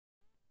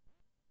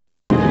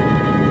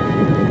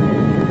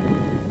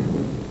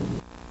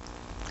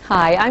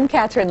Hi, I'm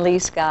Kathryn Leigh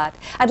Scott.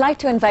 I'd like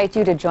to invite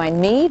you to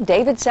join me,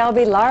 David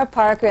Selby, Lara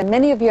Parker, and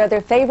many of your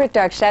other favorite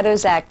Dark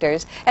Shadows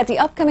actors at the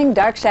upcoming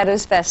Dark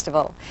Shadows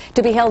Festival,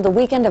 to be held the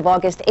weekend of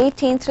August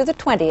 18th through the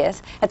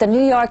 20th at the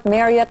New York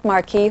Marriott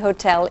Marquis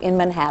Hotel in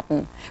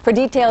Manhattan. For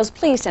details,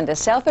 please send a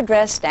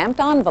self-addressed stamped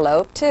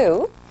envelope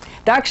to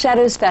Dark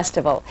Shadows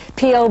Festival,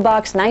 P.O.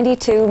 Box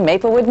 92,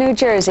 Maplewood, New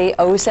Jersey,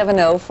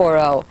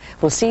 07040.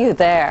 We'll see you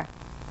there.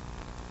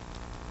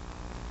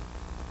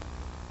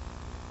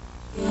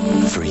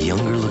 For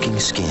younger-looking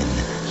skin,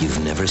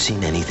 you've never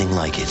seen anything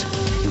like it.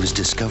 It was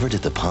discovered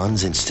at the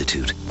Pond's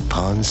Institute.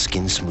 Pond's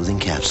Skin Smoothing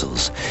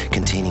Capsules.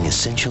 Containing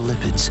essential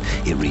lipids,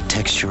 it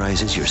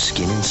retexturizes your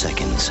skin in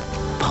seconds.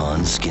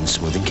 Pond's Skin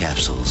Smoothing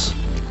Capsules.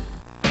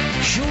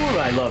 Sure,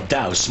 I love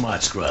Dow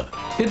Smart Scrub.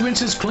 It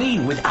rinses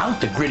clean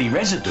without the gritty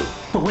residue.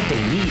 But what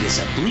they need is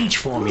a bleach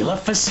formula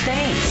for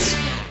stains.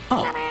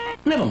 Oh,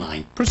 never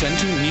mind.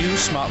 Presenting new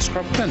Smart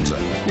Scrub cleanser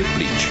with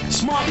bleach.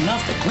 Smart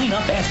enough to clean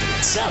up after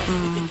itself.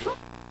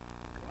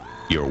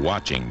 You're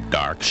watching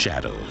Dark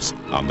Shadows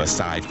on the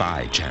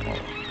Sci-Fi Channel.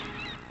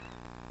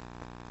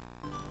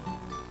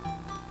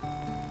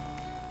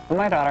 When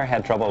my daughter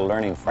had trouble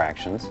learning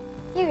fractions.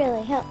 You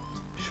really helped.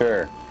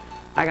 Sure.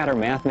 I got her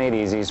Math Made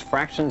Easy's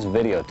Fractions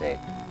videotape.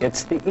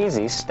 It's the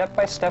easy,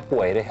 step-by-step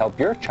way to help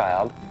your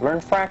child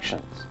learn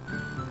fractions.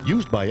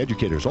 Used by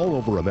educators all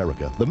over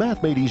America, the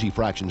Math Made Easy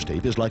Fractions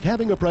tape is like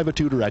having a private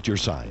tutor at your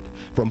side.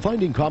 From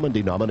finding common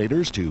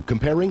denominators to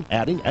comparing,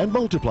 adding, and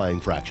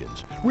multiplying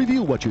fractions.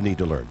 Review what you need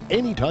to learn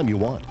anytime you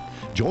want.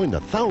 Join the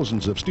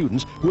thousands of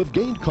students who have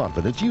gained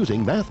confidence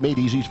using Math Made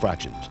Easy's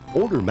Fractions.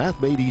 Order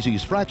Math Made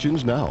Easy's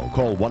Fractions now.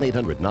 Call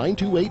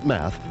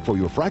 1-800-928-MATH for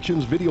your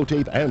Fractions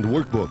videotape and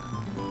workbook.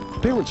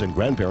 Parents and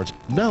grandparents,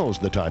 now's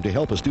the time to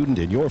help a student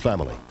in your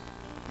family.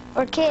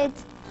 Or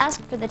kids,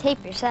 ask for the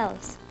tape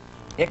yourselves.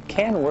 It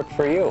can work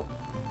for you.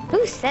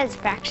 Who says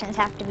fractions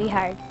have to be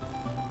hard?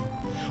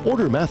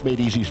 Order Math Made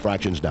Easy's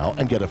Fractions now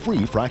and get a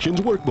free Fractions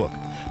workbook.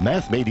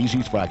 Math Made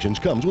Easy's Fractions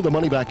comes with a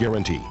money-back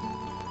guarantee.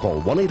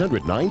 Call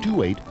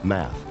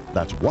 1-800-928-MATH.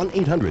 That's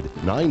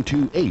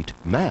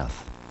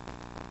 1-800-928-MATH.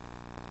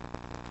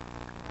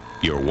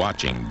 You're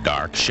watching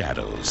Dark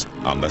Shadows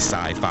on the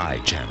Sci-Fi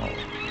Channel.